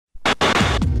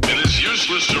is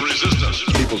useless to resist us.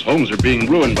 People's homes are being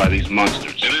ruined by these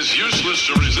monsters. It is useless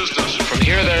to resist us. From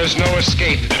here, there is no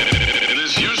escape. It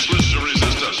is useless to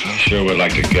resist us. I sure would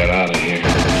like to get out of here.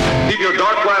 Keep your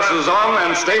dark glasses on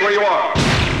and stay where you are.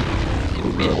 The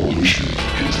revolution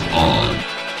is on.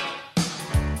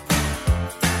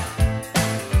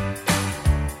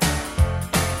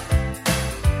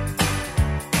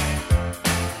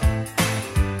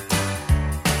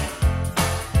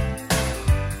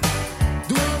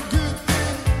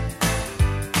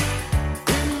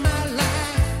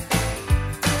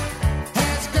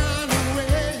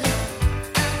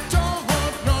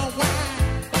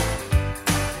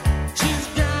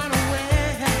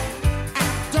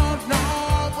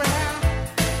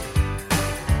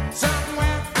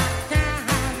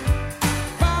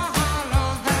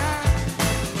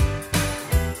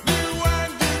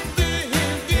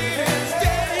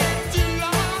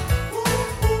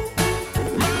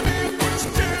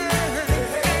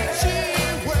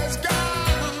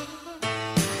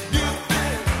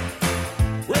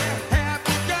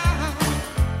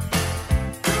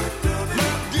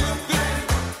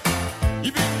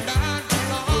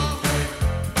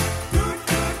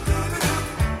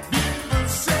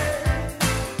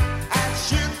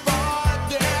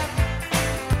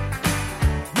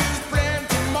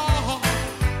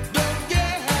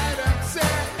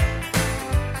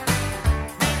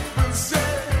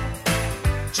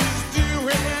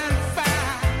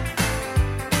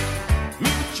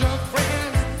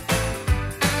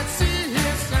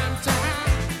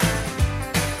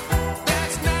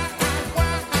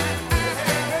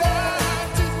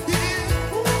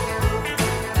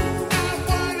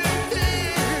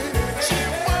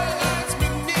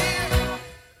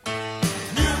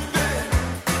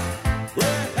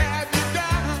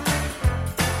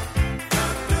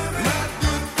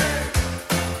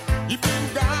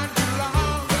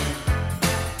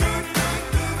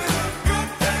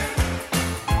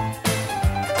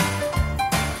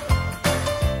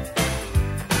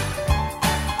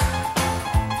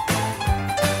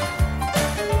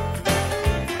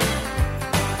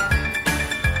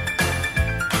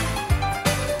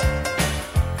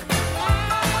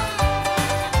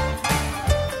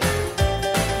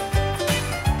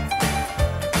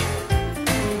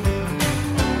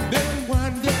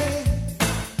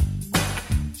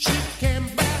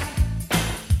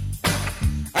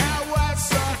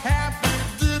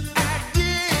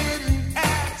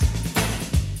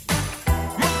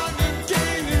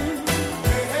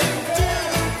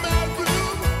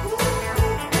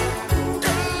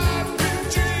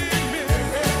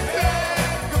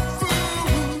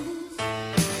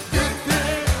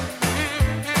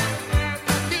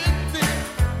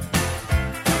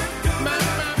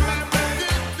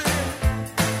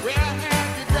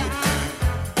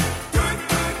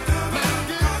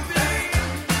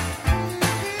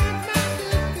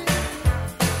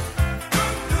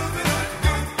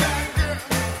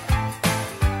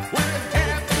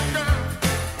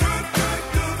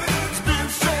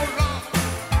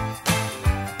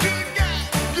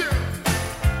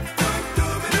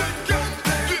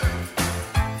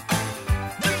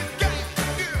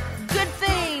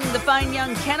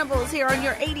 Young Cannibals here on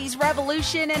your 80s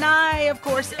Revolution, and I, of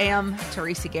course, am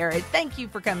Teresa Garrett. Thank you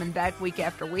for coming back week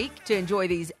after week to enjoy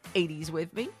these 80s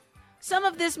with me. Some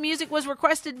of this music was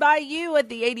requested by you at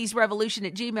the 80srevolution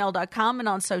at gmail.com and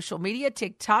on social media,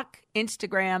 TikTok,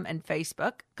 Instagram, and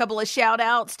Facebook. A couple of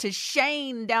shout-outs to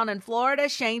Shane down in Florida.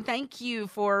 Shane, thank you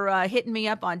for hitting me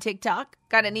up on TikTok.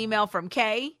 Got an email from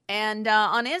Kay. And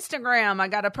on Instagram, I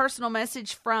got a personal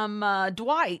message from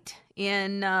Dwight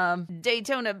in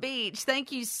Daytona Beach.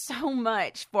 Thank you so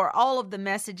much for all of the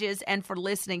messages and for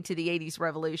listening to the 80s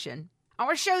Revolution.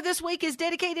 Our show this week is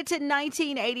dedicated to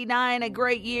 1989, a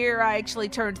great year. I actually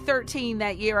turned 13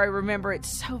 that year. I remember it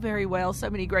so very well, so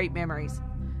many great memories.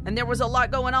 And there was a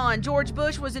lot going on. George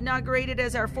Bush was inaugurated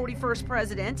as our 41st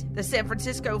president. The San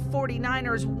Francisco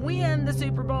 49ers win the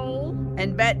Super Bowl.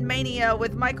 And Batmania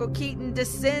with Michael Keaton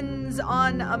descends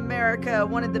on America,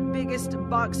 one of the biggest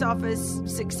box office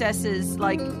successes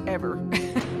like ever.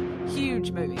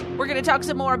 Huge movie. We're going to talk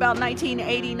some more about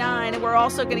 1989, and we're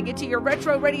also going to get to your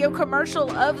retro radio commercial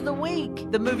of the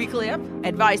week, the movie clip,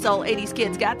 advice all 80s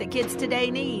kids got that kids today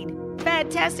need,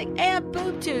 Fantastic, and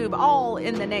BoobTube, all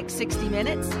in the next 60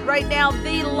 minutes. Right now,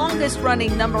 the longest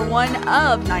running number one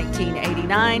of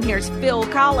 1989. Here's Phil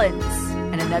Collins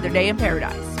and Another Day in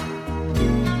Paradise.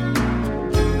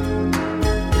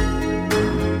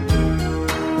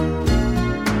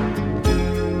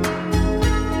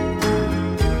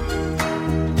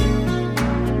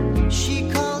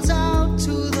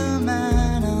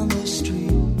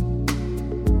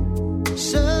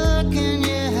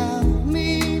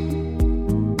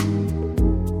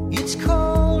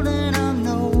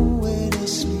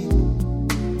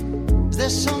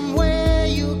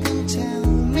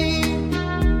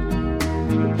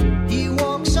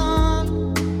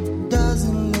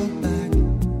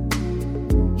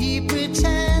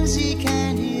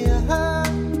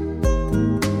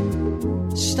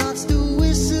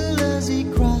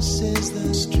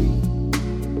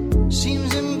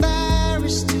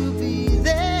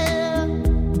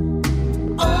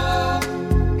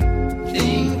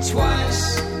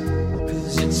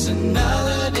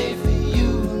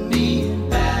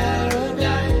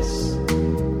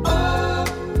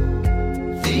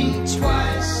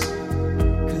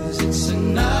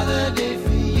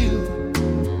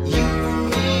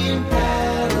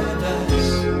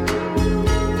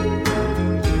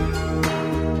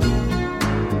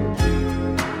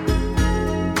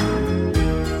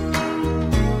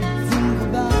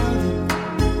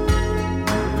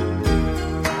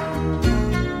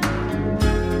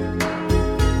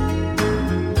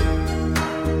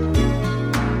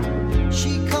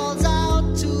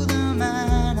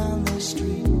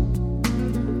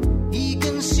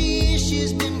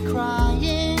 she's been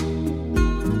crying.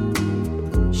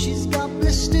 She's got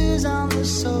blisters on the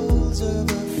soles of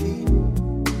her feet.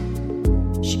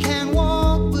 She can't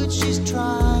walk, but she's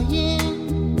trying.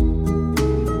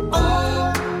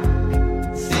 Oh,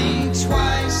 think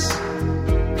twice,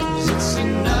 'cause it's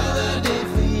another day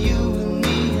for you and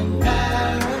me in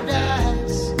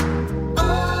paradise.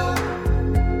 Oh,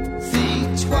 think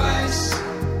twice,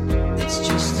 it's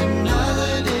just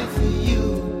another day for you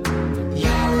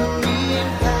and me in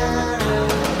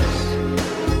paradise.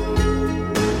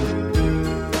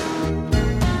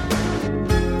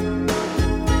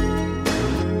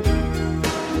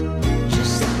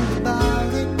 Just think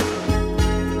about it.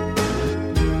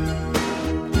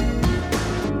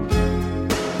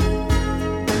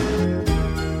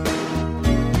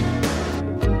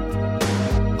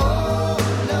 Oh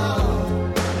Lord,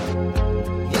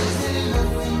 is there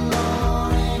nothing more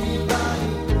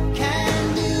anybody can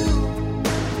do?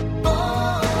 Oh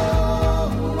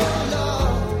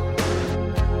Lord,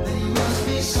 there must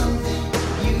be something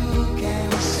you can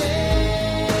say.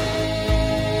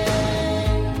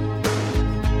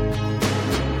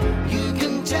 You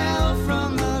can tell from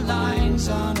the lines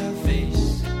on her face.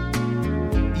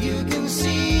 You can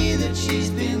see that she's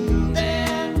been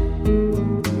there.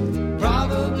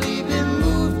 Probably been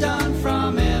moved on from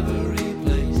every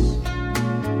place.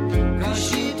 'Cause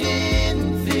she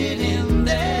didn't fit in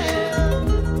there.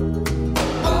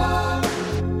 Oh,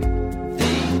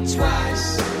 think twice,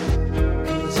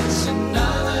 'cause it's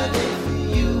another day for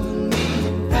you and me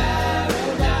in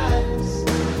paradise.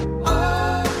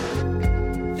 Oh,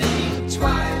 think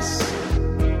twice,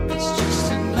 it's just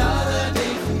another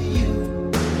day for you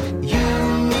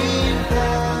and me in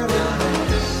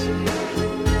paradise.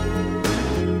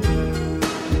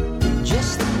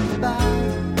 Just think about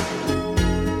it.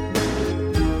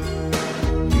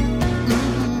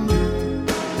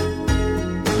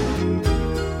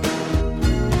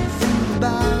 Think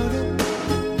about it.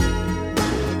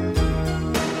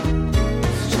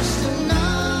 It's just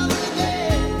another day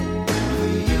for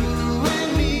you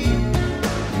and me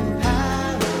in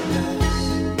paradise.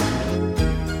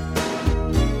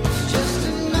 It's just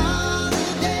another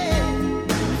day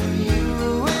for you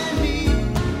and me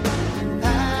in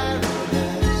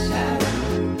paradise.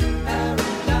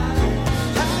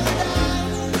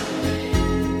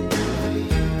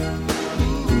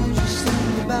 Ooh, just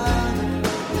think about it.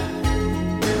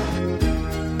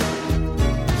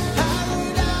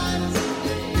 Paradise.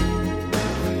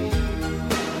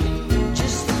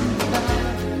 Just think about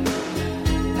it.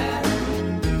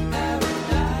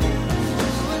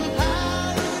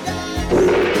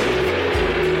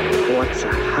 What's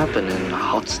happening,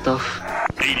 hot stuff?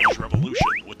 80s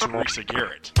Revolution with Teresa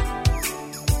Garrett.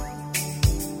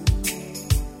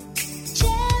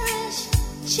 Cherish,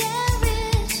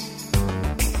 cherish.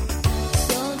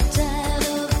 So tired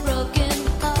of broken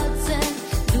hearts and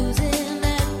losing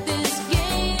at this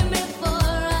game.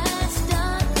 Before I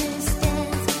start this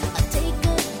dance, I'll take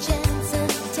a chance of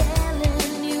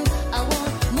telling you I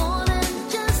want more than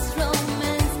just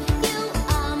romance. You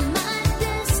are my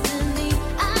destiny.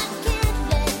 I can't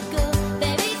let go,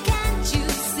 baby. Can't you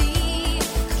see?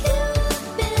 You've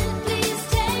been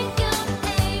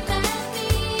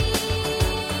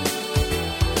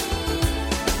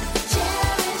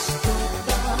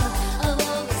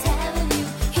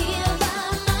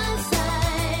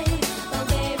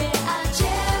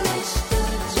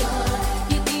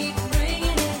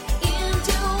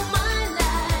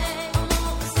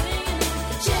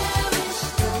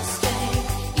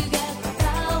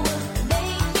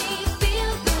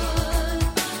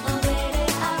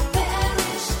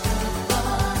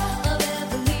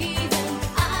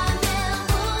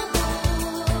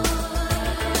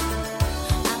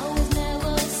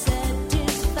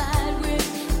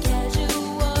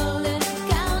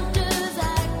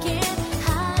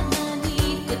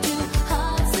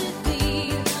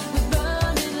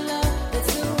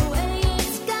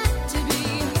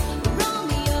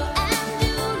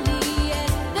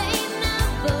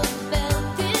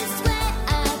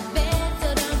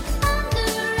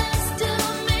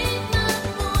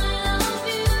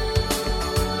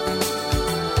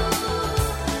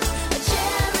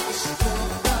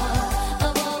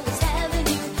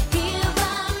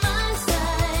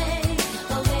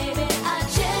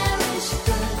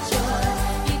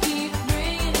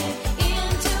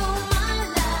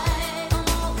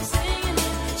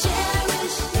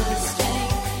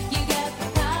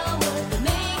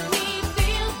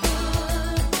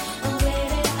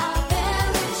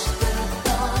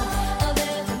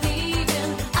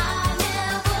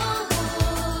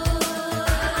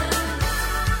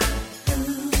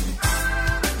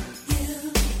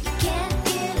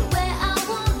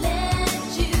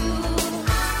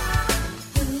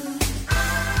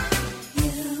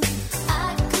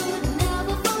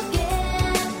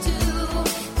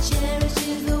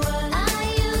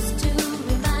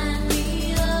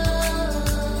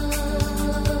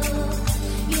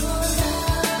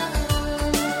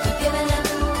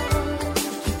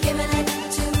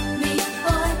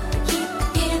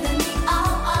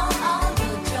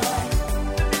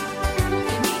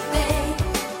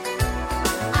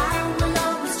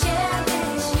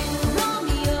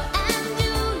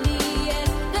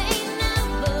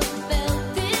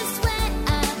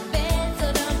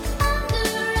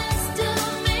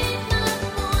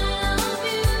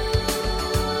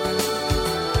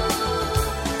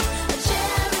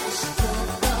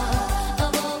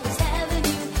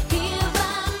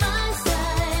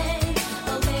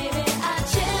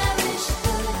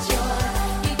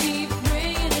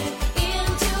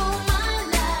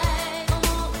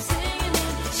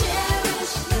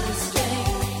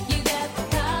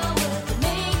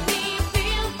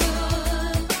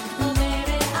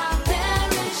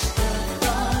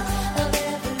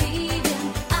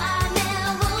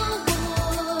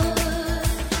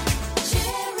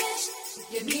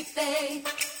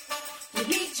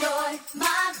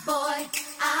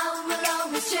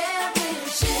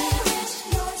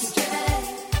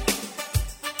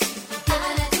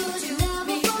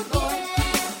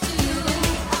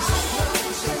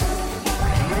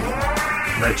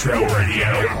Retro Radio.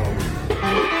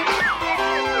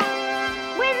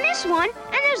 Win this one,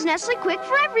 and there's Nestle Quick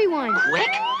for everyone. Quick?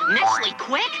 Nestle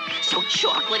Quick? So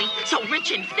chocolatey, so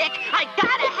rich and thick. I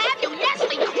gotta have you,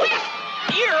 Nestle Quick!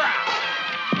 You're out!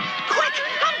 Quick,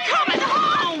 I'm coming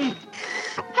home!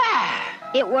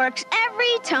 It works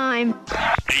every time.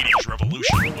 80s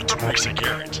Revolution with Teresa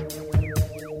Garrett.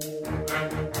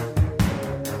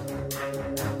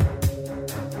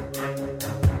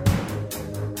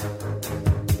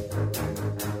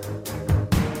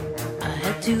 I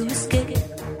had to escape.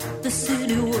 The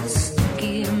city was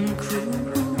sticky and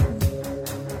cruel.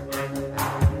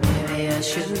 Maybe I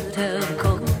should have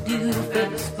called you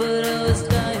first, but I was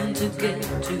dying to get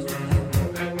to you.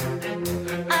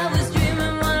 I was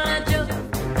dreaming while I drove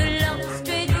the long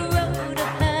straight road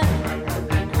ahead.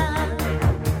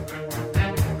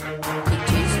 Could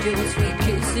taste your sweet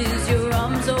kisses, your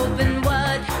arms open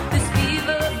wide. This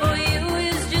fever for you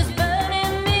is just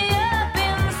burning me up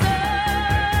inside.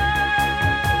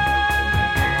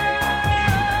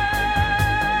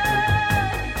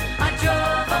 I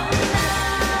drove all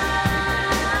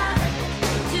night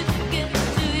to get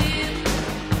to you.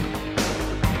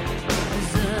 Is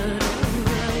that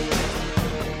alright?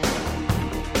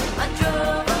 I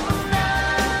drove all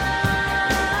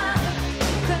night,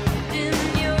 crept in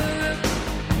your room,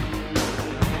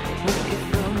 woke you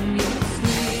from your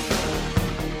sleep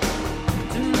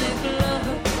to make love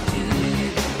to you.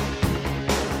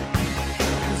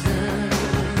 Is that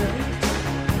alright?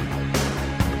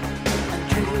 I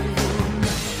drove all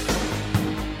night.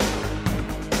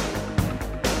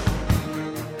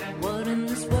 What in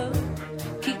this world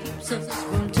keeps us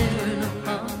from tearing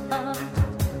apart?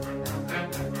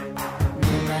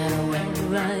 No matter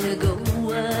where I go,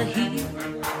 I hear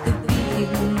the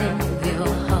beating of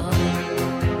your heart.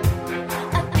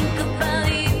 I think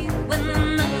about you when the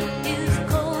night is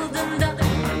cold and dark.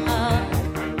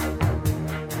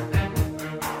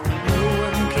 No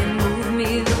one can move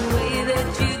me the way that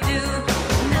you do.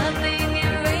 Nothing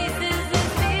erases this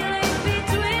feeling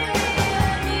between me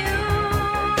and you.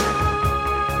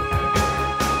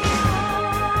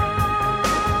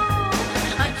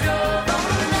 I drove all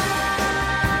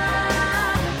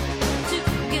night to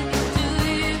get to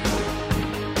you.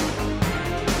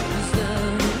 Is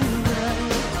that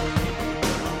alright?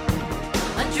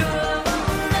 I drove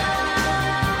all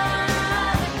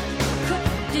night,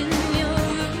 crept in your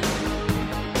room,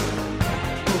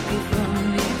 woke you from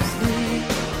your sleep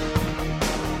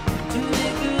to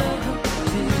make love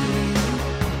to you.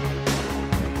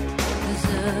 Is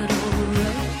that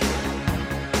alright?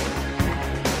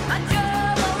 I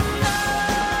drove all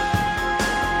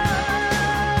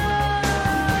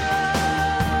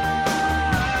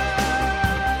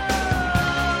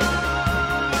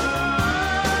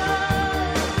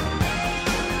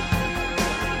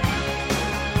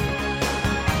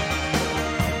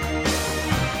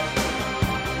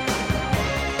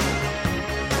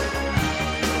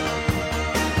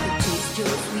taste your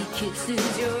sweet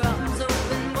kisses, your arms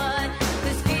open wide.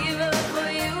 This fever for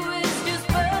you is just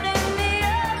burning me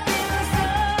up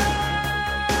inside.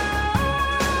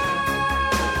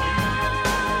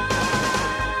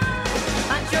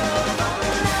 I drove all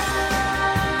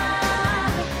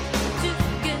night to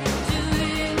get to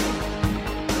you.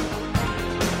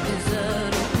 Is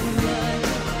that alright?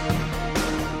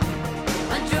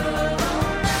 I drove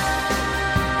all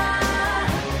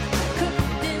night,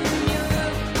 crept in your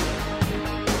room,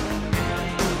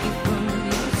 woke you from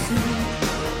your sleep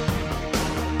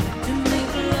to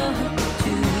make love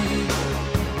to you.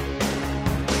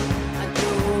 I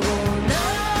drove all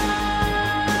night.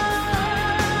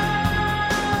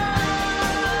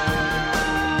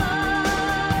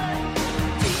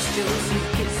 Taste your sweet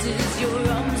kisses, your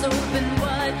arms open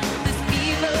wide. This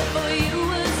fever for you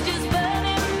was just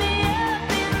burning me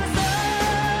up inside.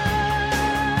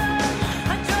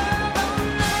 I drove all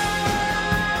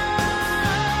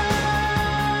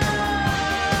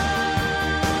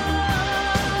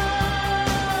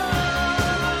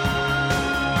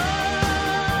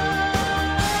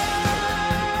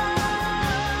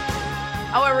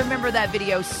Oh, I remember that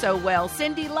video so well.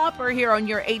 Cyndi Lauper here on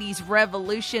your 80s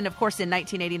Revolution. Of course, in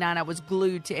 1989, I was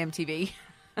glued to MTV.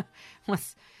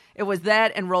 It was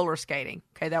that and roller skating.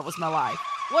 Okay, that was my life.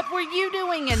 What were you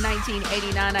doing in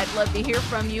 1989? I'd love to hear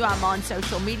from you. I'm on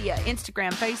social media,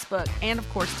 Instagram, Facebook, and of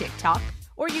course, TikTok.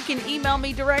 Or you can email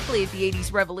me directly at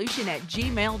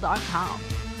the80srevolution@gmail.com.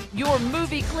 Your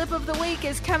movie clip of the week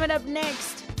is coming up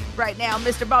next. Right now,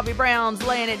 Mr. Bobby Brown's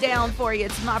laying it down for you.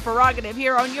 It's my prerogative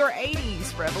here on your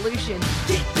 80s Revolution.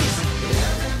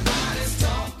 Everybody's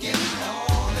talking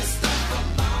all this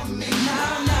stuff about me.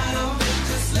 Now,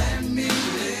 just let me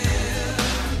live.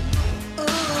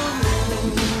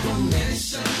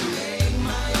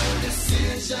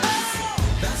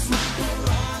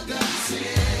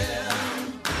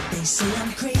 They say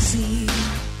I'm crazy,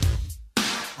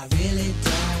 I really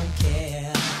don't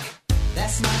care.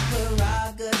 That's my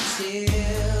prerogative.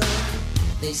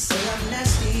 They say I'm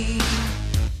nasty,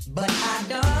 but I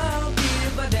don't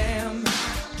give a damn.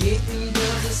 Getting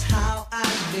girls is how I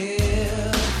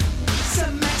live.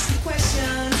 Some ask me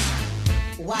questions,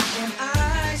 why am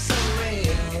I so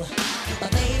real? But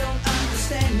they don't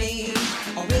understand me,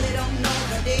 or really don't know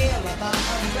the deal about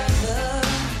a brother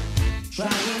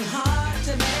trying hard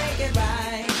to make it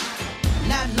right.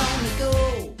 Not long ago,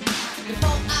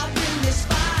 before I win this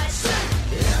fight,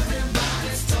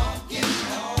 everybody's talking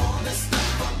all this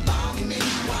stuff about me.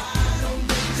 Why don't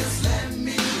they just let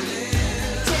me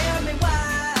live? Tell me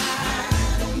why.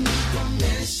 I don't need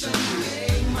permission,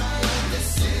 make my own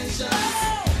decision.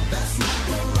 That's my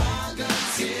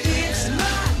prerogative. It's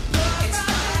my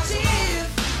prerogative.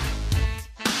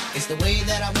 It's the way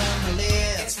that I wanna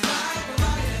live. It's my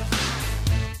prerogative.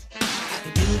 I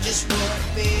can do just what I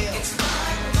feel. It's my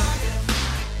prerogative.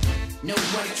 No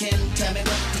one can tell me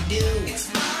what to do. It's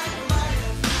my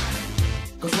prerogative.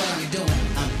 'Cause what I'm doing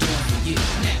for you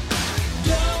now.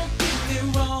 Don't get me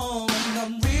wrong,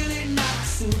 I'm really not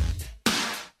suit.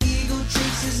 Ego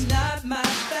trips is not my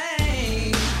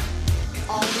thing.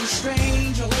 All these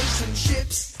strange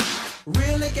relationships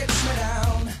really gets me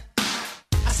down.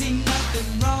 I see nothing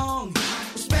wrong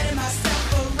with spreading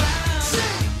myself around.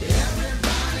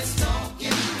 Everybody's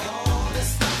talking all this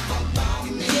stuff about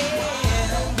me. Why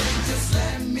don't they just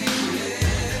let me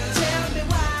live? Tell me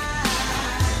why.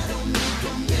 I don't need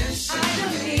permission. I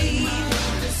don't need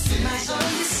my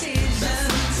own decision. That's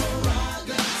my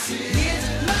prerogative. It's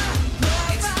my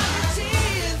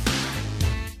prerogative.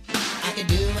 I can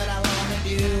do what I wanna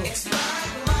do. It's my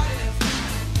prerogative.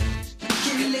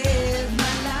 Can live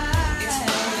my life. It's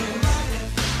my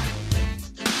prerogative.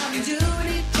 I'm doing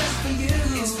it just for you.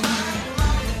 It's my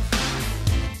prerogative.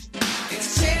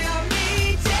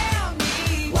 Tell me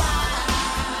why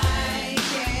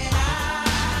can't I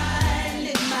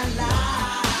live my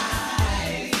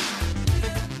life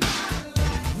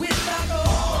without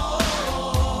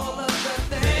all of the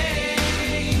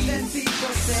things that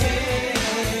people say?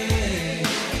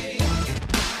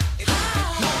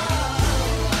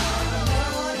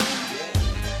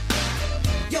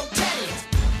 Yo, Teddy,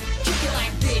 kick it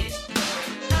like this.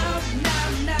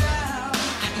 Now,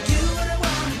 I can do what I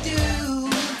wanna do.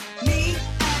 Me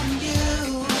and you,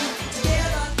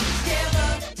 together.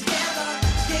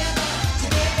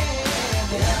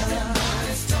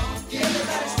 Everybody's talking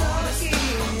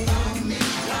about me.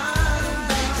 Why don't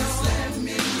they just let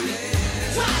me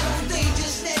live? Why don't they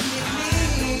just let me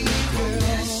live?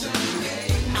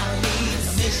 I don't need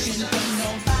permission from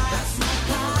nobody. That's my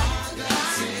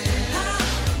prerogative.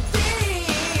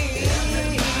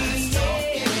 Everybody's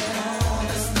talking all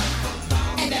this stuff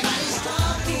about me. Everybody's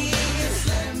talking. Just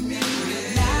let me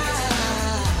live. Now,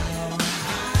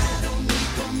 I don't need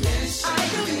permission. I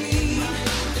don't need my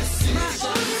own decision.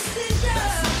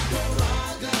 That's my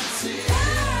prerogative.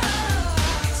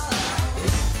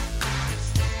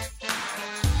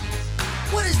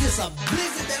 What is this, a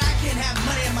blizzard that I can't have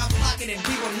money in my pocket and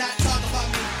people not talk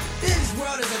about me? This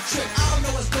world is a trick. I don't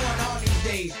know what's going on these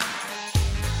days.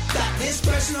 Got this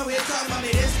person over here talking about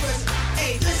me, this person.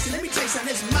 Hey, listen, let me tell you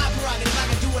something. This is my prerogative. I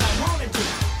can do what I want to do.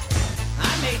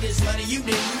 I made this money, you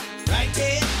didn't. Right,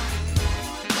 Ted?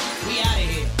 We out of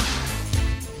here.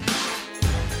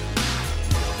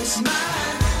 It's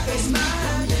mine. It's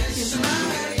mine. It's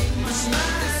mine. It's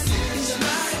mine. It's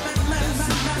mine.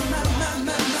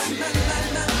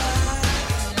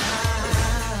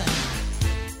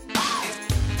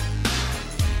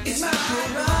 It's my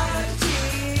prerogative.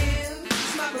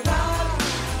 It's my prerogative.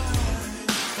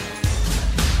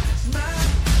 It's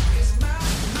mine. It's mine.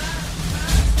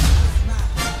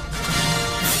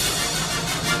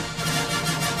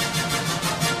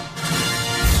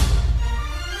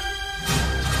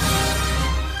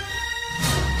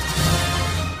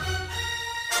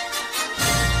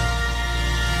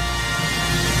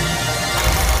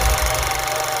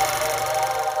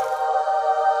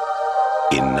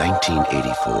 In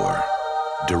 1984,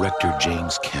 director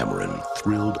James Cameron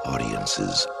thrilled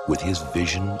audiences with his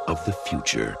vision of the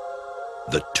future,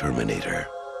 The Terminator.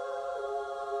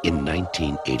 In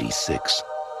 1986,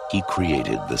 he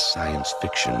created the science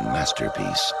fiction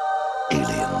masterpiece,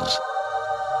 Aliens.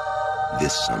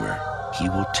 This summer, he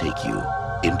will take you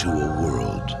into a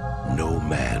world no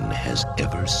man has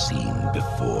ever seen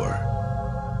before.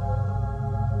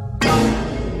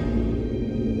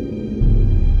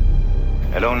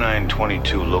 At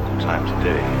 09:22 local time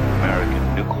today, an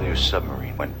American nuclear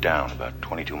submarine went down about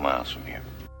 22 miles from here.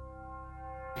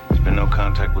 It's been been no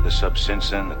contact with the sub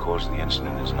since then. The cause of the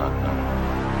incident is not known.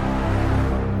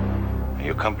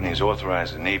 Your company has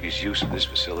authorized the Navy's use of this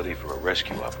facility for a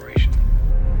rescue operation.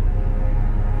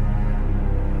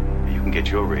 You can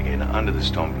get your rig in under the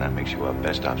storm, and that makes you our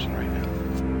best option right now.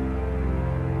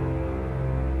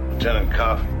 Lieutenant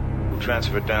Koff will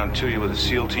transfer it down to you with a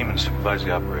SEAL team and supervise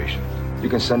the operation. You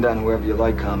can send down whoever you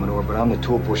like, Commodore, but I'm the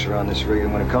tool pusher on this rig,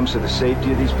 and when it comes to the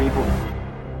safety of these people,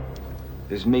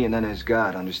 there's me and then there's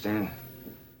God, understand?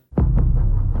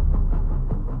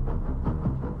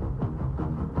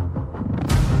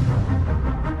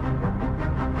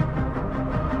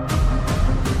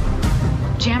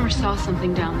 Jammer saw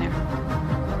something down there.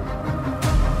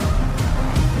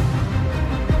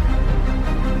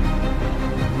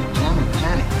 Jammer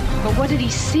panicked. But what did he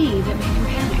see that made him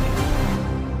panic?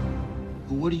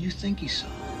 Well, what do you think he saw?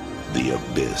 The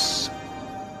Abyss.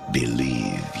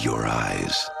 Believe your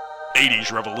eyes.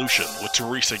 80s Revolution with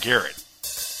Teresa Garrett.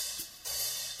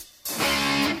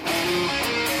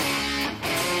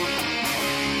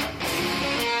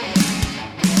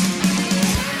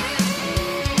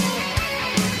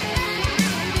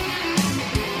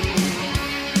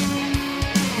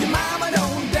 Your mama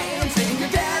don't dance and your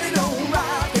daddy don't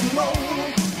rock and roll.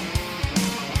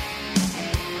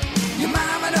 Your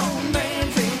mama don't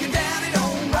dance and your daddy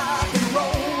don't rock and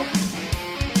roll.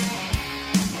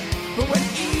 But when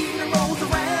evening rolls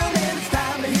around and it's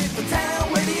time to hit the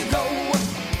town, where do you go?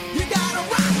 You gotta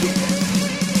rock it.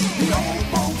 The old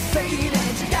folks say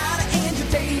that you gotta end your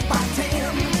day by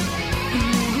 10.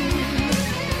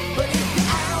 But if you're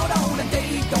out on a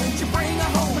date, don't you bring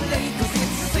her home late, 'cause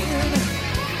it's a sin.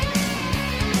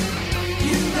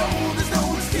 You know there's no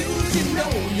excuse, you know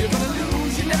you're gonna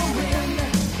lose, you never win.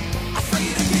 I say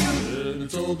it again, and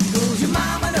it's all because your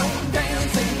mama don't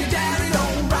dance and your daddy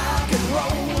don't rock and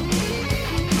roll.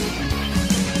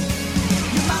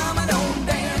 Your mama don't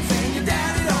dance and your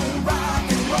daddy don't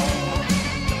rock and roll.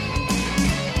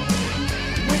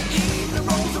 When evening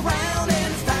rolls around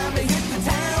and it's time to hit the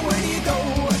town, where do you go?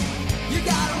 You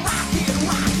gotta rock it,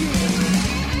 rock it.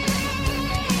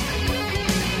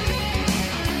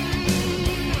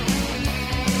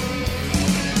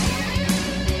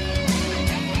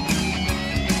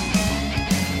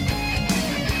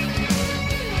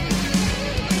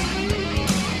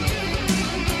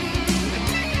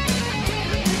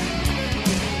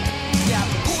 Yeah, I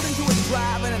pulled into a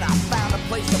drive-in and I found a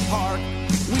place to park.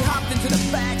 We hopped into the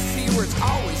back seat where it's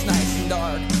always nice and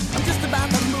dark. I'm just about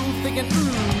to move, thinking,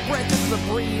 breakfast is a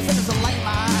breeze, and there's a light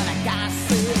line. A guy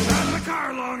said, "Run the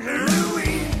car along here,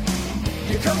 Louie.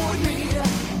 You come with me,"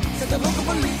 said the local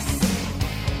police.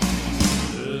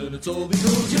 And it's all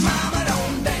because your mama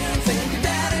don't dance and your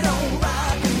daddy don't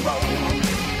rock and roll.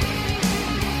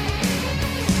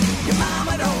 Your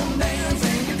mama don't dance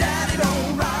and your daddy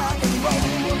don't rock and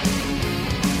roll.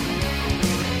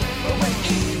 But when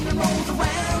evening rolls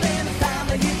around and it's time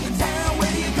to hit the town,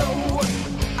 where do you go?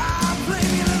 I'll play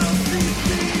me a little CC.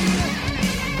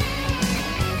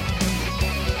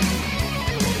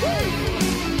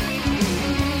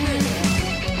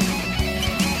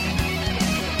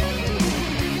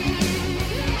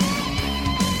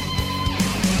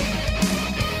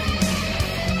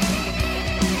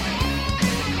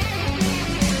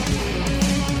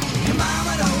 Your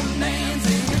mama don't dance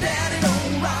and your daddy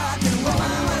don't rock and roll.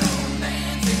 Mama don't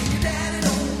dance and your daddy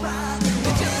don't rock and roll.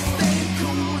 It just ain't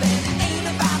cool and it ain't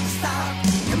about to stop.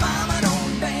 Your mama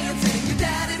don't dance and your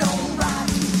daddy don't rock.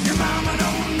 Your mama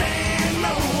don't dance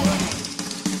no.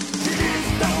 She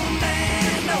just don't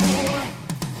dance no.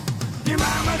 Your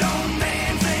mama don't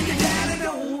dance and your daddy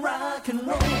don't rock and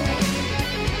roll.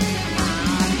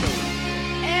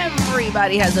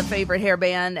 Everybody has a favorite hair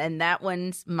band, and that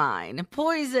one's mine.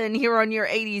 Poison here on your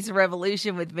 80s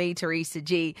Revolution with me, Teresa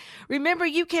G. Remember,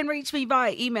 you can reach me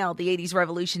via email,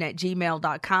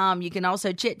 the80srevolution@gmail.com. You can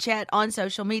also chit-chat on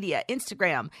social media,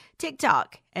 Instagram,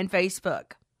 TikTok, and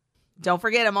Facebook. Don't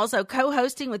forget, I'm also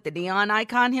co-hosting with the neon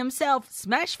icon himself,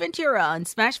 Smash Ventura, on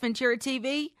Smash Ventura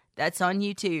TV. That's on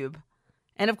YouTube.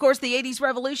 And of course, the 80s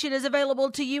Revolution is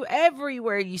available to you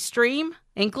everywhere you stream,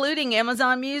 including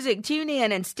Amazon Music,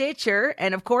 TuneIn, and Stitcher,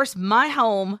 and of course, my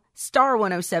home,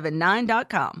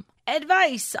 star1079.com.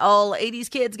 Advice all 80s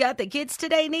kids got that kids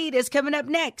today need is coming up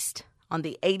next on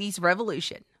the 80s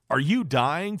Revolution. Are you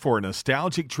dying for a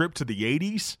nostalgic trip to the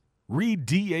 80s? Read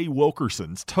D.A.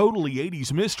 Wilkerson's Totally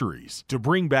 80s Mysteries to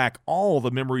bring back all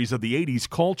the memories of the 80s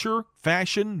culture,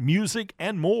 fashion, music,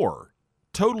 and more.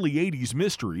 Totally 80s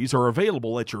Mysteries are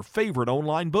available at your favorite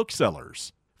online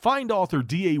booksellers. Find author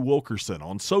D.A. Wilkerson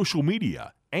on social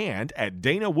media and at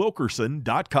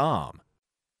danawilkerson.com.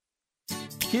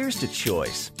 Here's to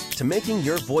choice, to making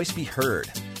your voice be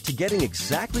heard, to getting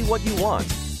exactly what you want,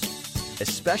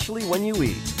 especially when you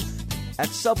eat. At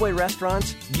Subway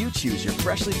restaurants, you choose your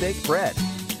freshly baked bread,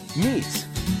 meats,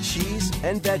 cheese,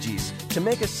 and veggies to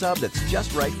make a sub that's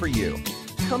just right for you.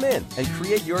 Come in and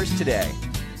create yours today.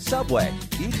 Subway,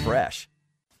 eat fresh.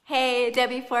 Hey,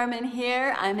 Debbie Foreman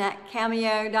here. I'm at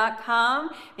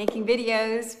Cameo.com making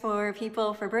videos for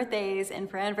people for birthdays and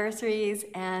for anniversaries,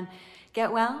 and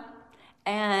get well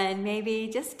and maybe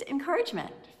just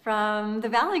encouragement from the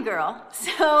Valley Girl.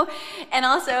 So, and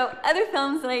also other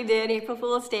films that I did, April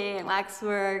Fool's Day and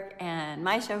Waxwork and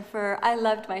My Chauffeur. I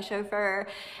loved My Chauffeur.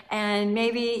 And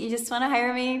maybe you just want to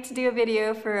hire me to do a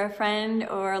video for a friend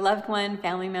or a loved one,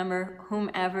 family member,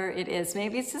 whomever it is.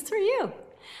 Maybe it's just for you.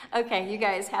 Okay, you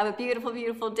guys have a beautiful,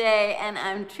 beautiful day, and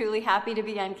I'm truly happy to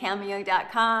be on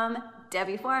Cameo.com.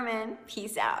 Debbie Foreman,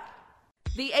 peace out.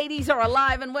 The 80s are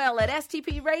alive and well at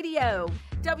STP Radio.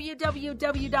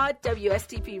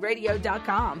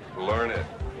 www.wstpradio.com. Learn it,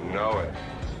 know it,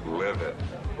 live it.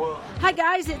 Hi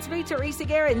guys, it's me, Teresa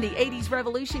Garrett, and the 80s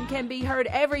Revolution can be heard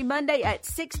every Monday at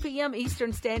 6 p.m.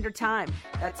 Eastern Standard Time.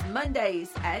 That's Mondays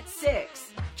at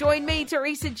 6. Join me,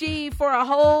 Teresa G, for a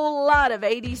whole lot of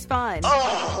 80s fun.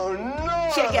 Oh,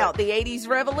 no! Check out the 80s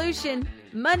Revolution,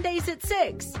 Mondays at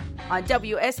 6 on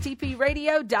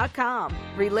WSTPradio.com.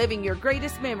 Reliving your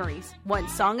greatest memories, one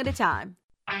song at a time.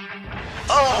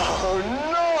 Oh,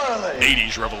 gnarly!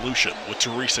 80s Revolution with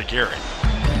Teresa Garrett.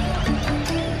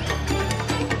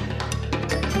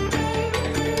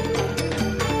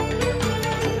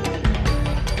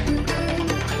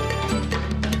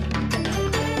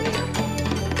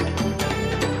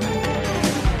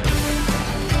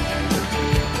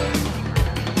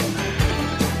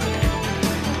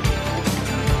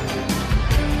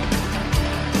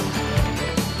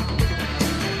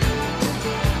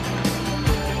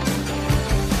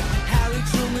 Harry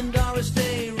Truman, Doris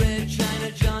Day, Red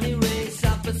China, Johnny Ray,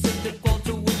 South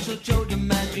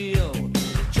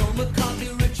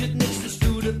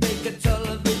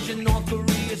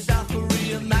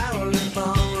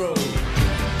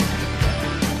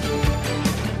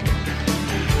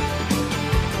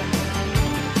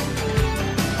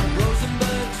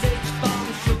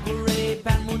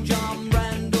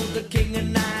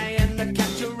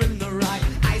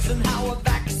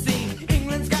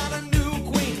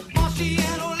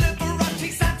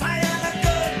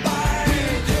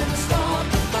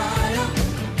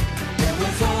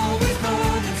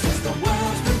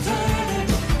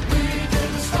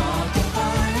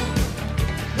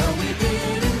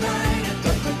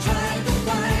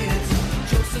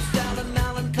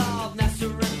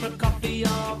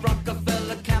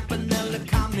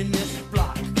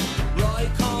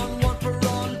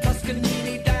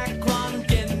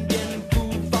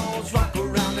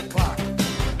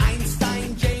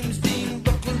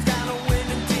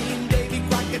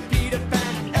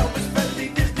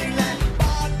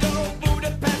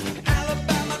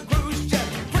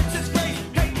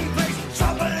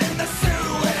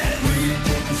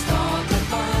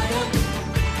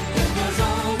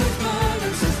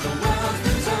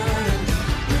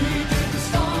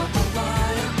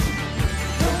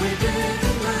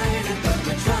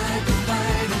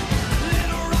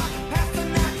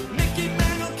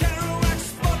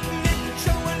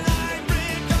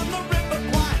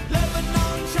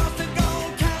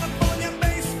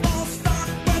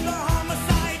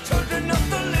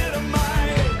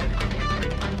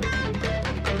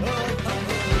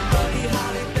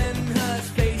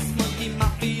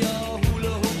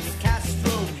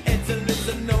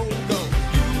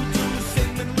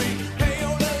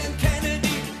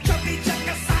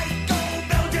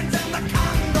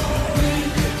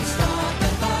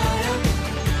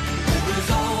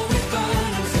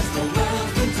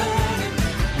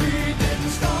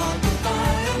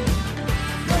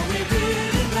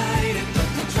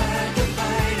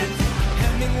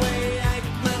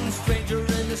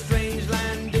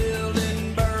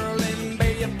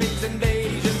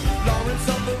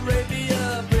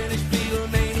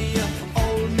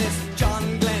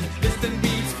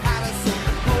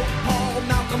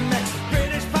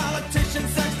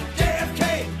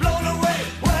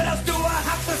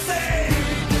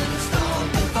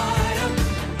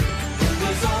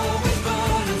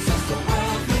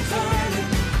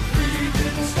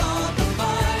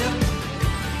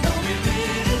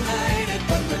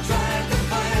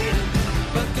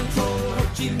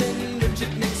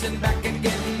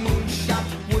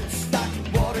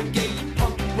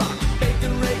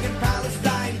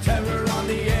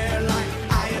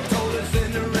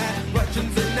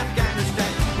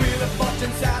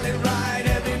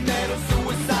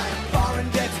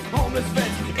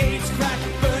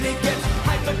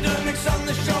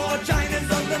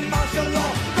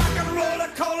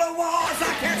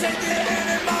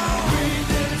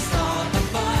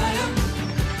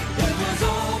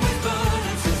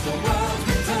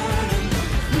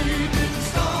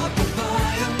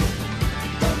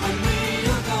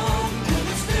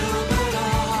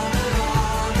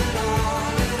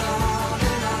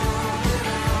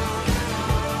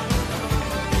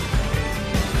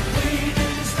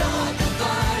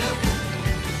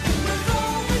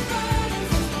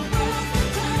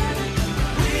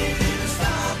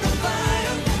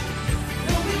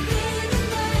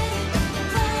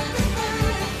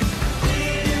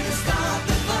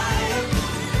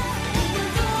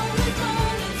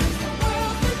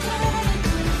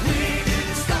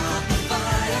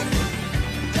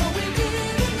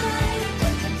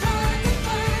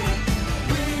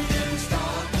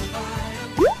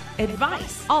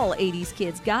advice all 80s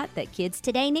kids got that kids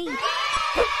today need.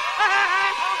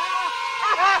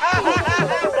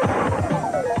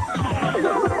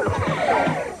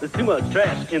 There's too much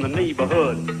trash in the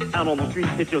neighborhood. Out on the streets,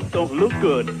 it just don't look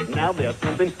good. Now there's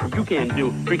something you can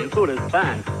do. Drinking soda is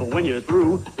fine, but when you're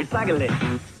through, recycle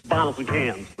it. Bottles and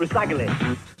cans, recycle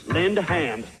it. Lend a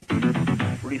hand.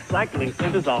 Recycling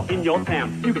centers are in your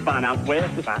town. You can find out where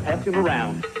just by asking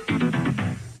around.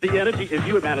 The energy is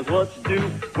you, it matters what you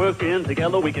do. Working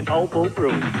together, we can all pull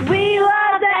through. We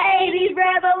love the 80s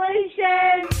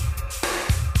revolution!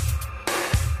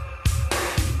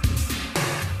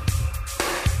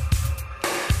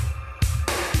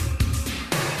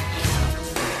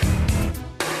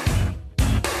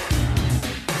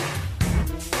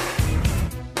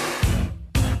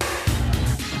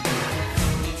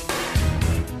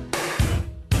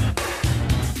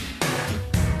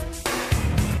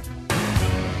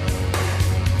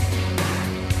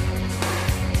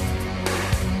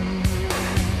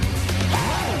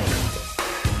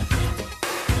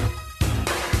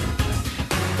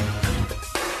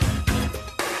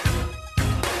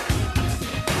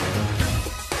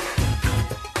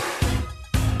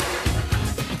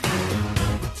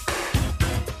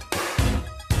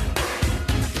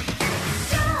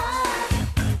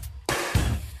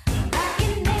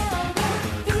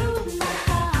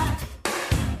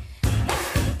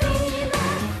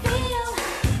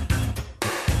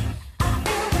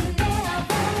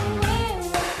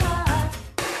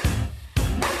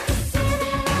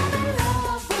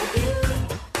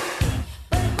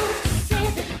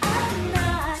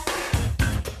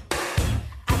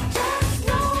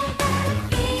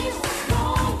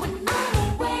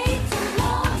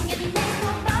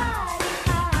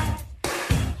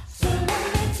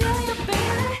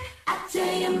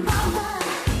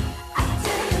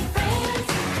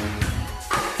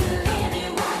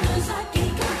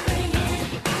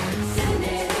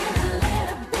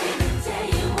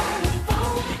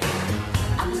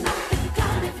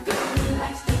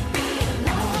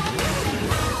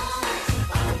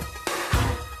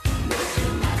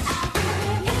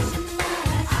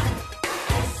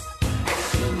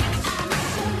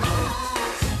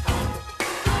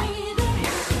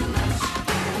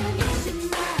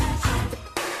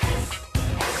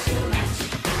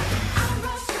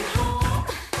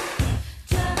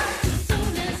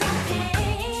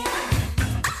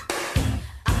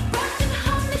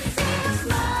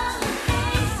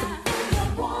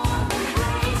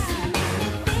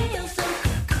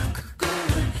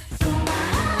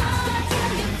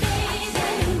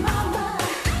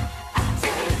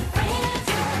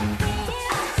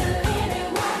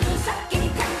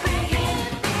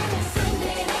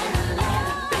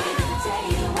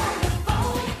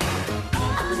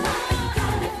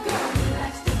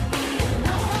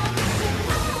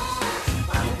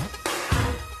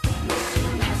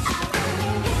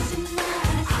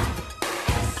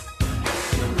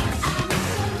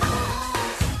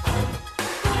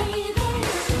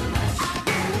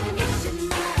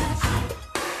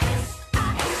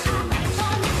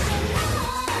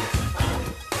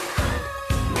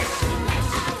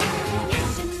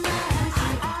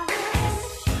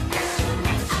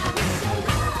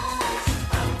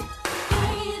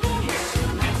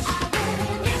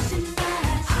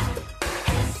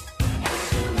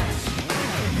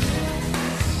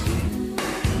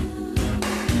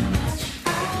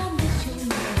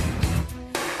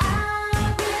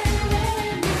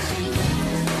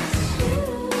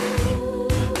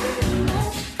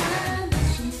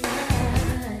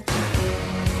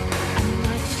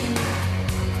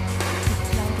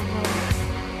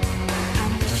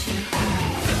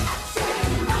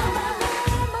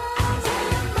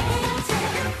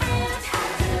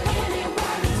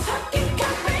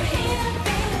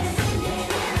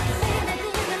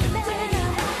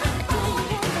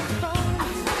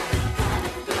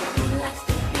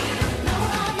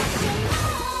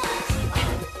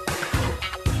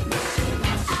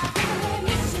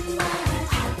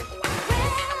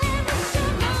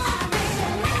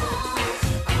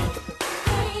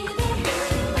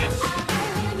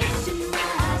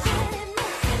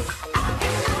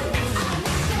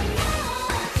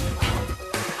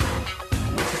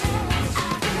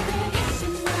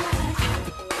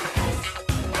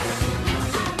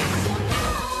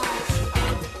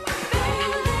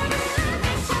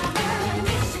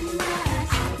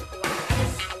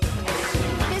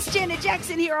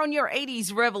 Jackson here on your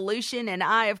 80s Revolution, and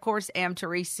I, of course, am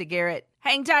Teresa Garrett.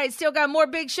 Hang tight, still got more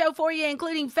big show for you,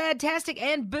 including Fantastic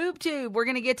and BoobTube. We're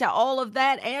going to get to all of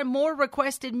that and more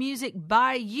requested music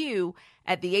by you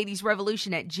at the 80s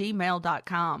Revolution at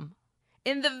gmail.com.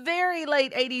 In the very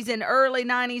late 80s and early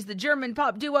 90s, the German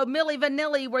pop duo Milli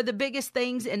Vanilli were the biggest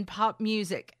things in pop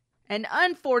music, and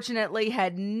unfortunately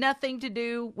had nothing to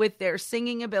do with their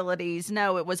singing abilities.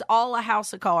 No, it was all a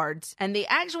house of cards, and the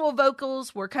actual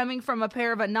vocals were coming from a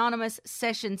pair of anonymous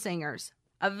session singers.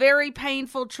 A very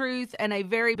painful truth and a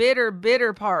very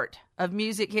bitter part of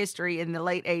music history in the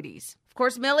late 80s. Of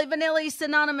course, Milli Vanilli is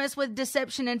synonymous with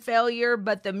deception and failure,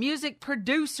 but the music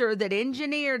producer that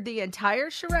engineered the entire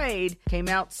charade came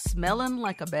out smelling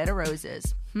like a bed of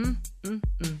roses.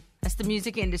 That's the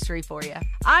music industry for you.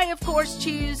 I, of course,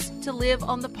 choose to live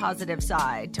on the positive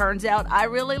side. Turns out I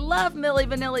really love Milli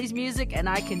Vanilli's music, and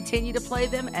I continue to play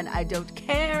them, and I don't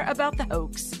care about the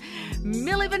hoax.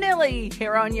 Milli Vanilli,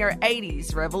 here on your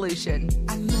 80s Revolution.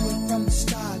 I knew it from the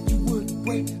start, you would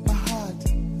break my heart,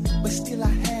 but still I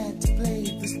had to play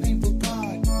this painful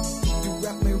part. You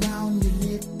wrapped me around your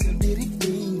little bitty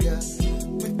finger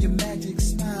with your magic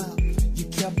smile. You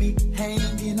kept me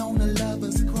hanging on a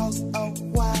lover's cross a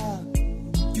while.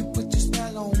 You put your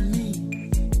spell on me,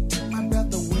 took my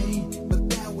breath away, but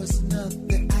there was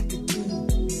nothing I could do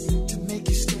to make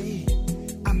you stay.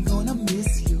 I'm gonna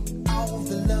miss you, all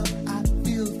the love I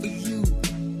feel for you.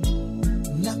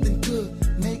 Nothing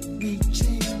could make me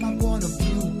change my point of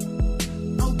view.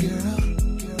 Oh girl,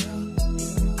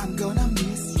 I'm gonna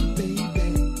miss you, baby.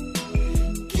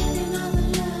 Getting all the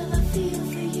love I feel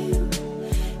for you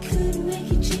could make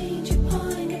you change your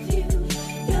point of view.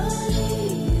 You're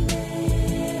leaving.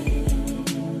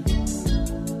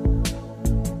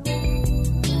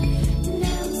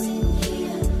 Now I'm sitting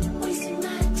here wasting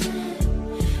my time.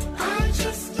 I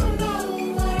just don't know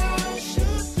what I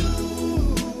should do.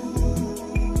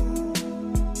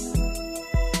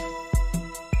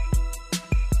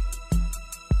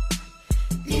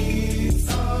 It's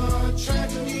a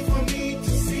tragedy for me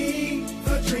to see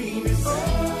the dream is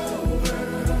over,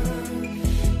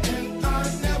 and I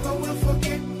never will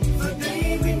forget the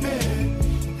day we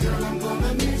met. Girl, I'm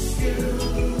gonna miss you.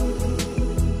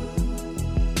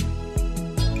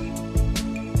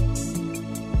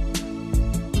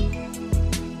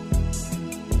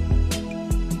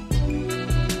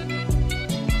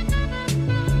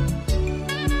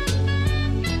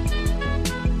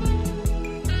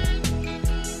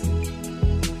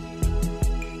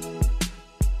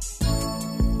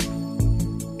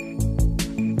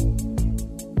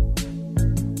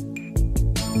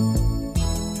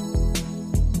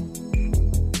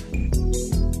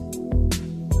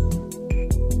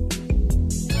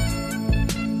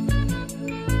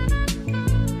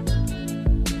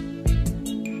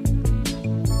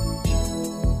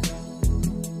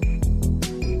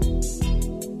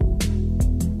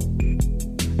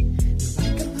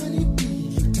 Like a honeybee,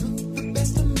 you took the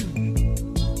best of me.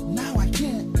 Now I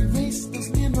can't erase those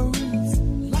memories.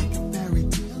 Like a fairy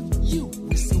tale, you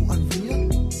were so unreal.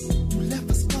 You left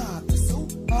a scar that's so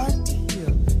hard to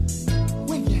heal.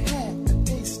 When you had a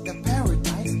taste of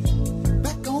paradise,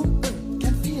 back on earth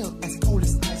can feel as cold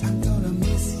as ice. I'm gonna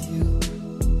miss you.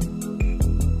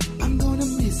 I'm gonna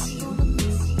miss you.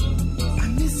 I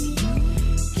miss you.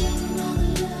 Getting all the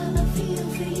love I feel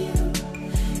for you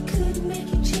could make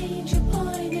you change your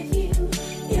point of view.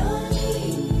 You're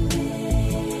leaving.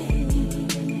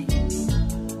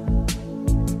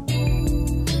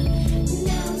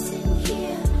 Now I'm sitting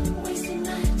here wasting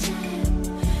my time.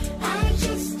 I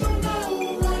just don't know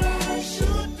what I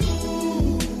should do.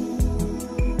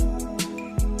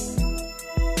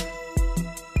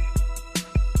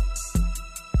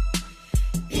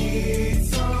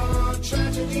 It's a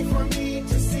tragedy for me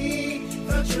to see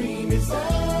the dream is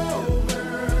over,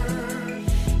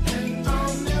 and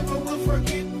I'll never will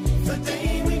forget the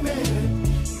day we met.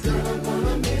 Girl, I'm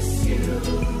gonna miss you.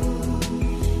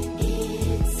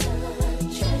 It's a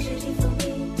tragedy for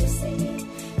me to see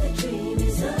the dream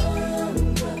is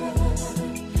over.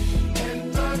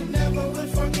 And I never will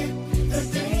forget the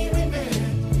day we met.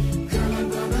 Girl, I'm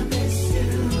gonna miss you.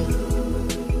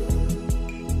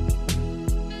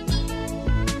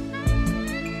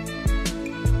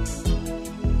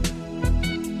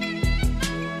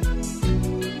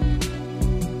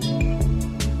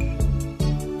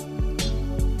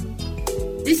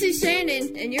 This is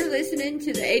Shannon, and you're listening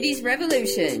to the 80s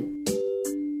Revolution.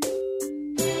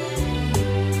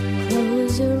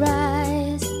 Close your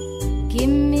eyes, give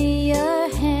me your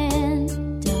hand,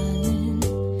 darling.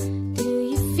 Do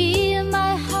you feel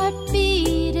my heart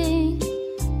beating?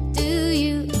 Do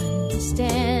you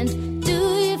understand?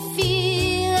 Do you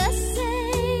feel the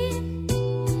same?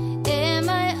 Am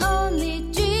I only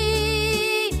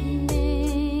dreaming?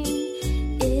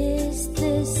 Is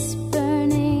this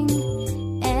burning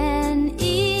an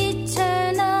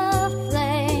eternal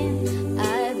flame?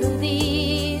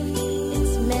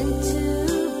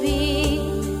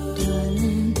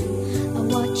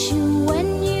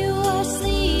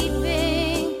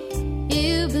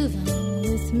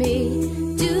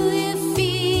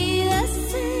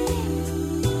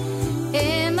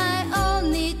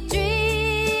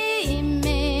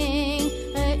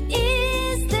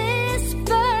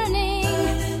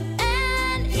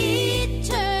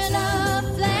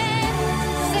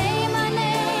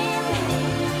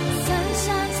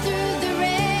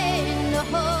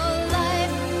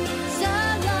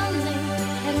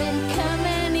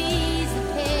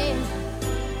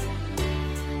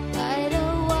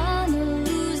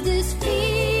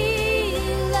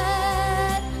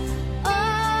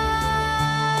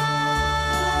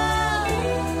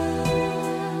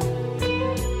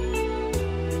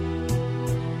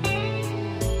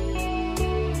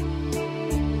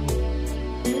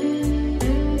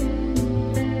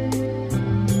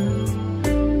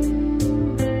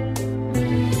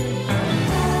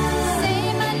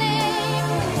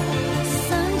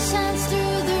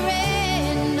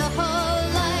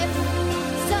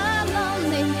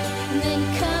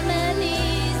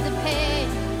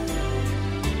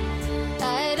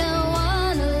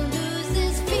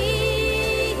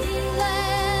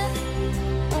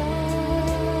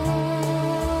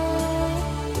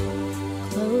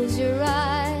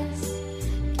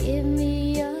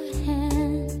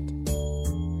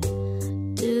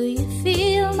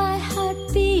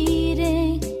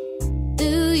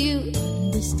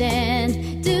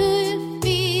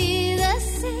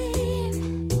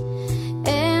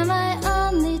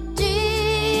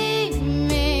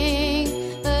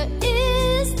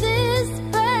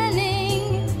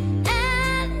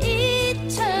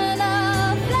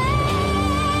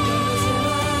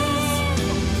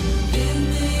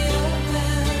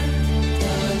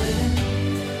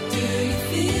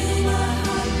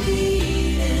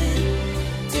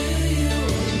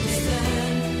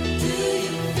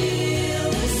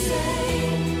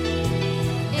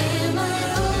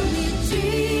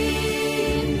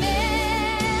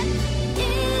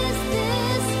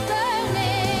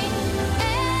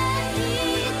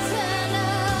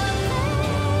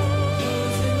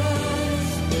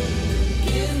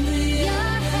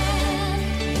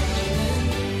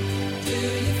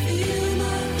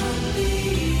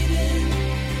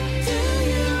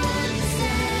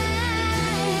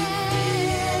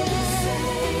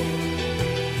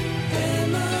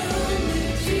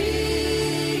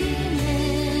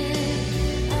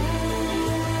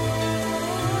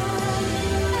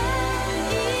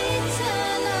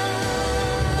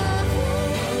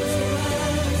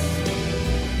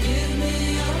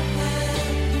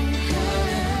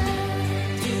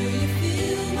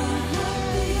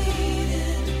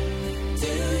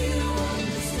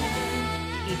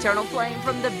 Eternal Flame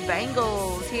from the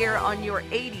Bangles here on your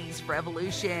 80s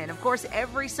Revolution. Of course,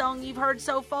 every song you've heard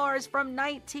so far is from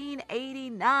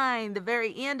 1989, the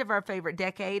very end of our favorite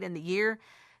decade and the year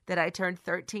that I turned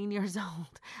 13 years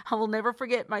old. I will never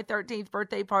forget my 13th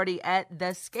birthday party at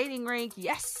the skating rink.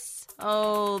 Yes!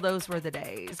 Oh, those were the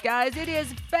days. Guys, it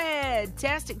is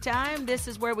fantastic time. This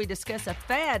is where we discuss a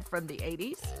fad from the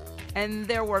 80s. And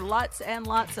there were lots and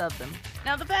lots of them.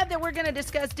 Now, the fad that we're going to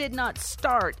discuss did not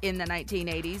start in the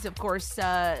 1980s. Of course,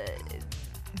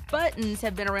 buttons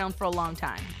have been around for a long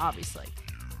time, obviously.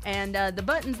 And the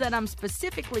buttons that I'm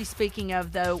specifically speaking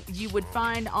of, though, you would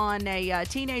find on a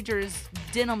teenager's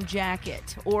denim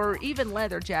jacket or even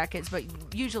leather jackets, but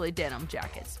usually denim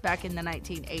jackets back in the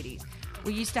 1980s.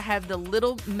 We used to have the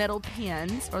little metal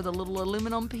pins or the little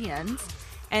aluminum pins,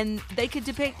 and they could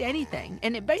depict anything.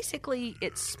 And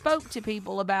it spoke to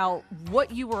people about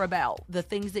what you were about, the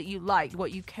things that you liked,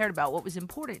 what you cared about, what was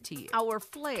important to you. Our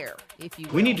flair, if you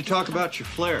will. We need to talk about your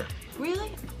flair. Really?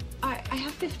 I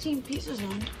have 15 pieces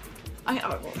on.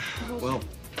 Well,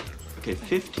 okay,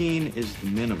 15 is the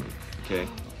minimum, okay?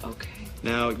 Okay.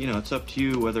 Now, it's up to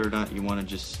you whether or not you want to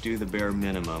just do the bare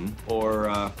minimum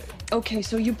or, Okay,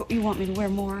 so you want me to wear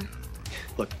more?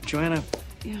 Look, Joanna.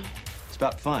 Yeah. It's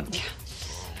about fun. Yeah.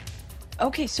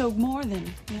 Okay, so more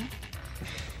then, yeah?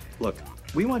 Look,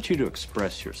 we want you to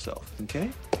express yourself, okay?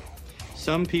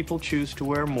 Some people choose to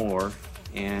wear more,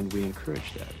 and we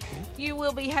encourage that, okay? You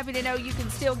will be happy to know you can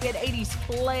still get 80s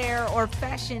flair or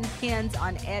fashion pins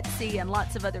on Etsy and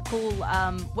lots of other cool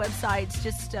websites.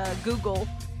 Just Google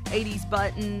 80s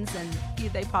buttons, and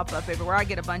they pop up everywhere. I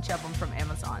get a bunch of them from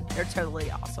Amazon. They're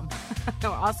totally awesome. They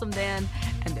were awesome then,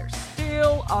 and they're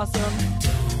still awesome.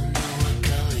 Don't know what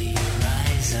color your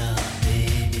eyes are,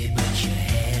 baby, but your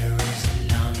hair is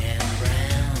long and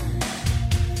brown.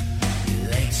 Your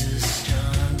legs are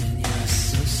strong and you're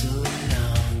so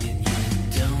long, and you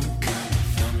don't come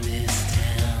from this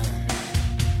town.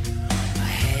 My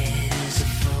head is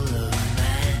full of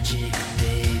magic,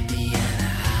 baby, and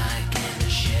I can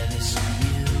share this with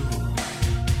you.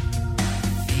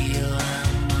 Feel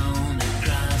I'm on the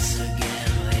grass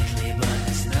again lately, but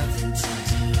there's nothing to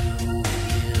do with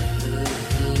you.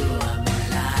 I'm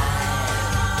alive,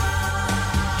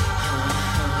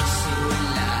 so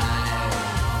alive.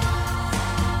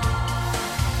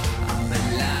 I'm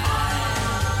alive,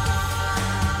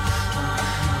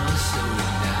 so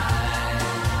alive.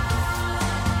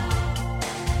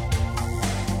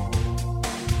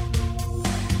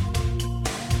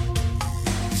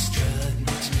 This drug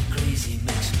makes me crazy,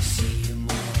 makes me see you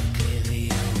more clearly.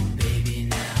 Oh, baby,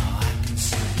 now I can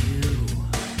see you.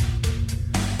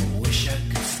 I wish I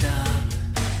could stop,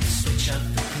 switch up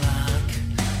the clock,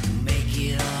 make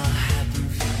it all happen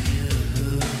for you.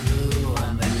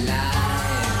 I'm alive,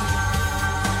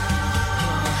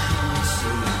 so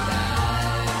alive.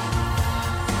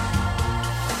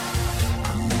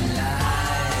 I'm alive,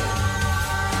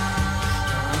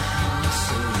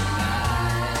 so alive.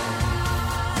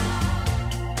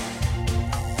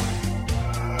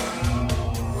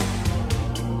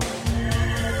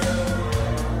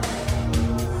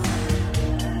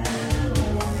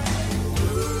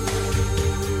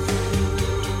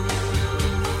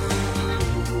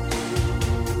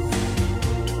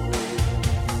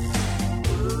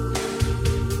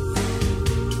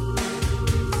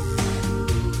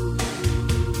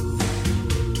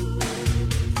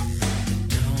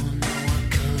 Don't know what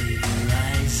color your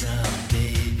eyes are,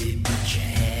 baby, but your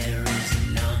hair is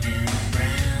long and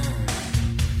brown.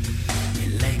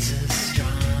 Your legs are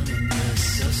strong and you're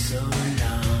so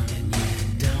long, and you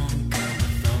don't come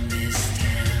from this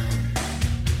town.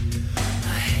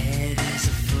 My head is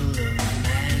full of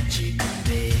magic,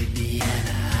 baby, and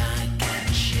I can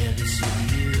share this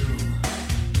with you.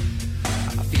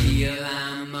 I feel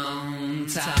I'm on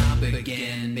top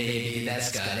again, baby.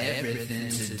 That's got everything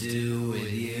to do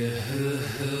with you.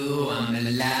 I'm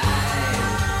alive,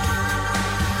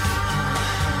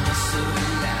 so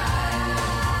alive.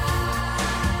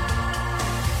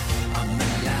 I'm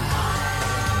alive,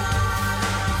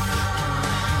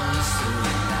 so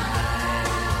alive.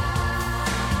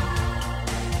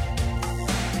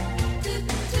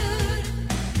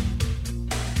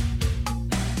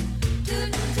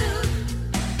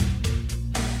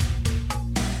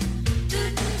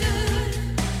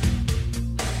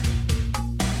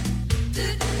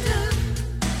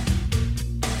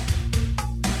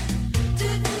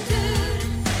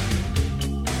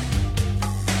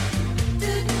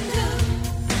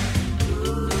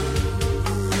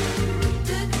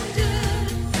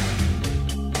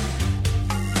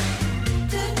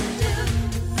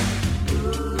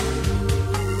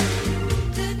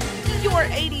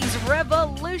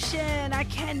 Revolution. I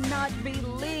cannot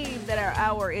believe that our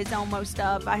hour is almost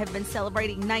up. I have been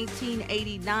celebrating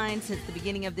 1989 since the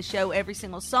beginning of the show. Every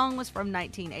single song was from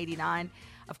 1989.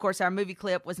 Of course, our movie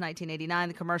clip was 1989.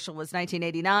 The commercial was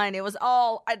 1989. It was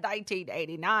all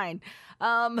 1989.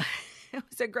 It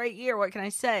was a great year. What can I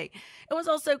say? It was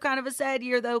also kind of a sad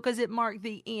year, though, because it marked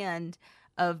the end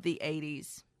of the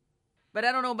 80s. But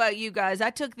I don't know about you guys. I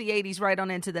took the 80s right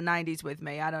on into the 90s with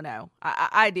me. I don't know.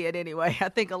 I did anyway. I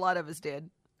think a lot of us did.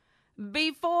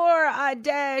 Before I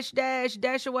dash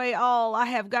away all, I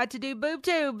have got to do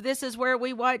BoobTube. This is where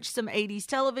we watch some 80s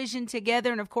television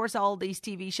together. And, of course, all these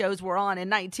TV shows were on in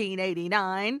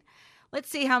 1989. Let's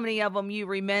see how many of them you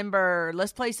remember.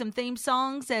 Let's play some theme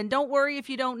songs. And don't worry if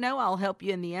you don't know. I'll help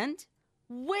you in the end.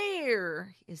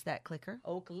 Where is that clicker?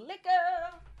 Oh, clicker.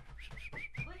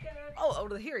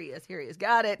 Oh, here he is. Here he is.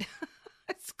 Got it.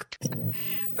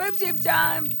 BoobTube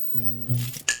time.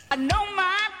 I know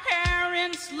my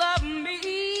parents love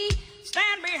me,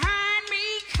 stand behind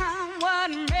me, come what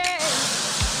may.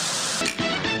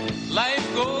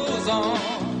 Life goes on,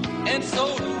 and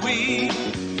so do we.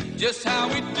 Just how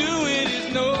we do it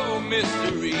is no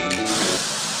mystery.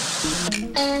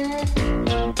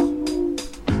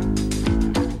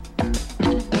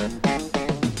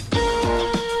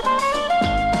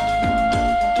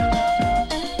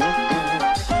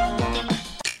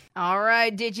 All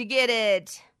right, did you get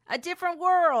it? A Different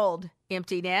World,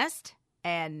 Empty Nest,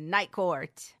 and Night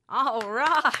Court. All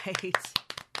right.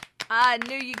 I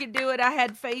knew you could do it. I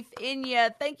had faith in you.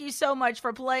 Thank you so much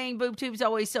for playing. BoobTube's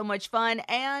always so much fun.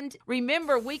 And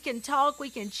remember, we can talk, we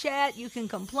can chat, you can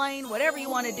complain, whatever you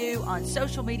want to do on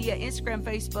social media, Instagram,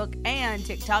 Facebook, and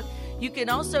TikTok. You can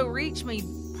also reach me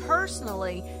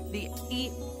personally. The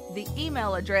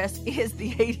email address is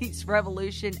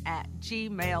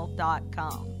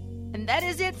the80srevolution@gmail.com. And that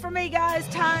is it for me, guys.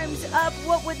 Time's up.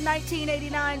 What would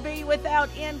 1989 be without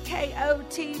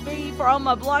NKOTB? For all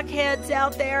my blockheads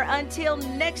out there, until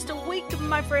next week,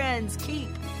 my friends, keep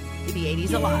the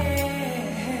 80s alive.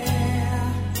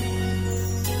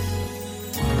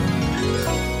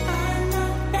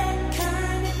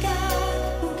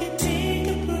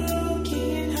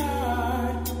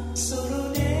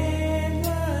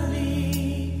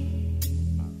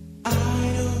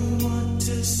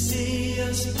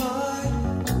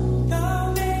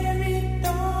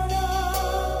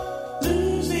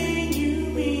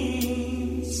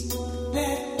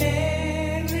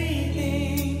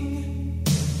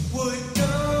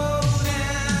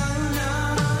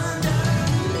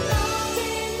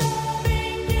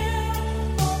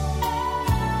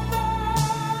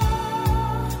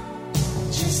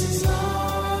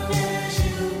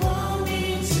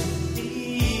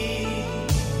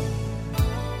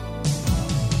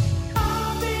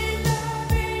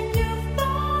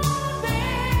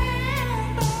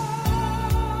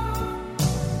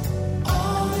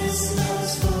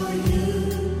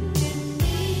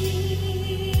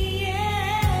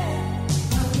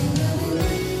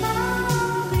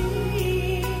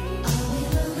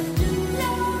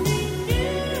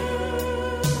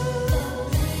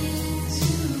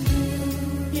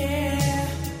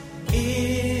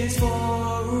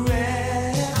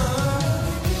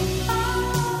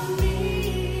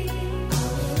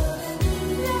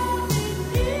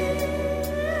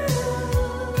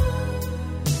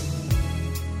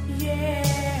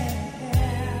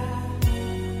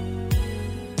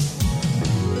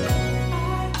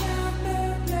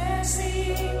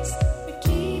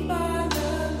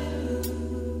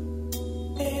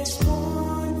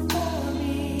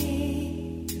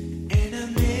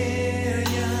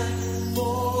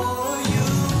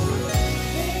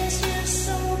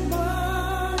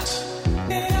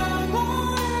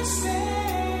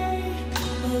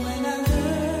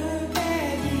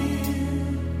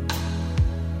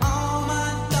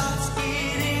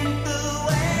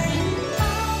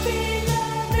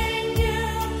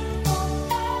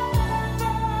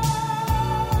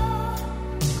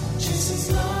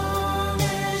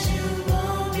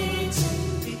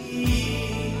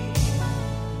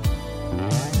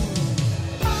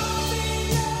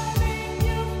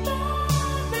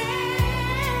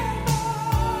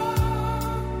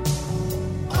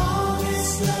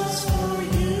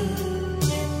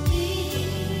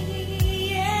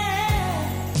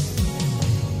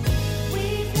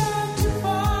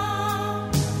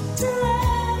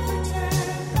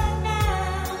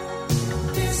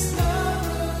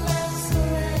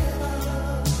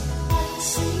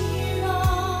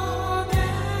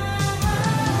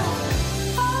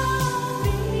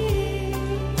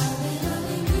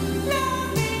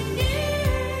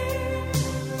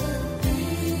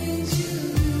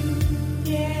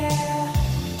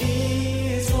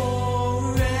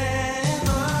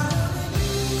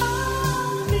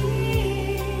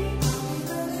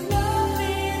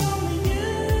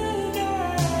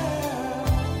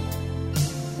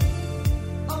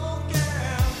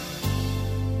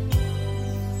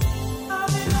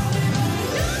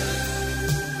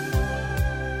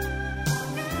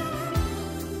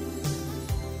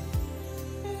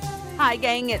 Hi,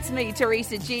 gang, it's me,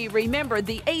 Teresa G. Remember,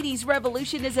 the 80s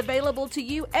Revolution is available to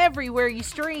you everywhere you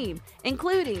stream,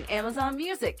 including Amazon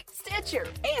Music, Stitcher,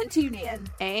 and TuneIn.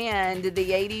 And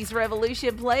the 80s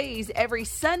Revolution plays every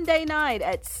Sunday night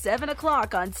at 7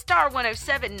 o'clock on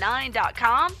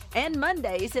Star1079.com and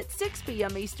Mondays at 6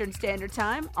 p.m. Eastern Standard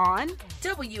Time on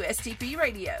WSTP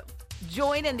Radio.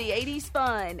 Join in the 80s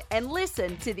fun and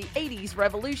listen to the 80s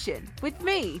Revolution with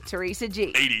me, Teresa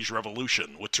G. 80s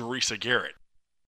Revolution with Teresa Garrett.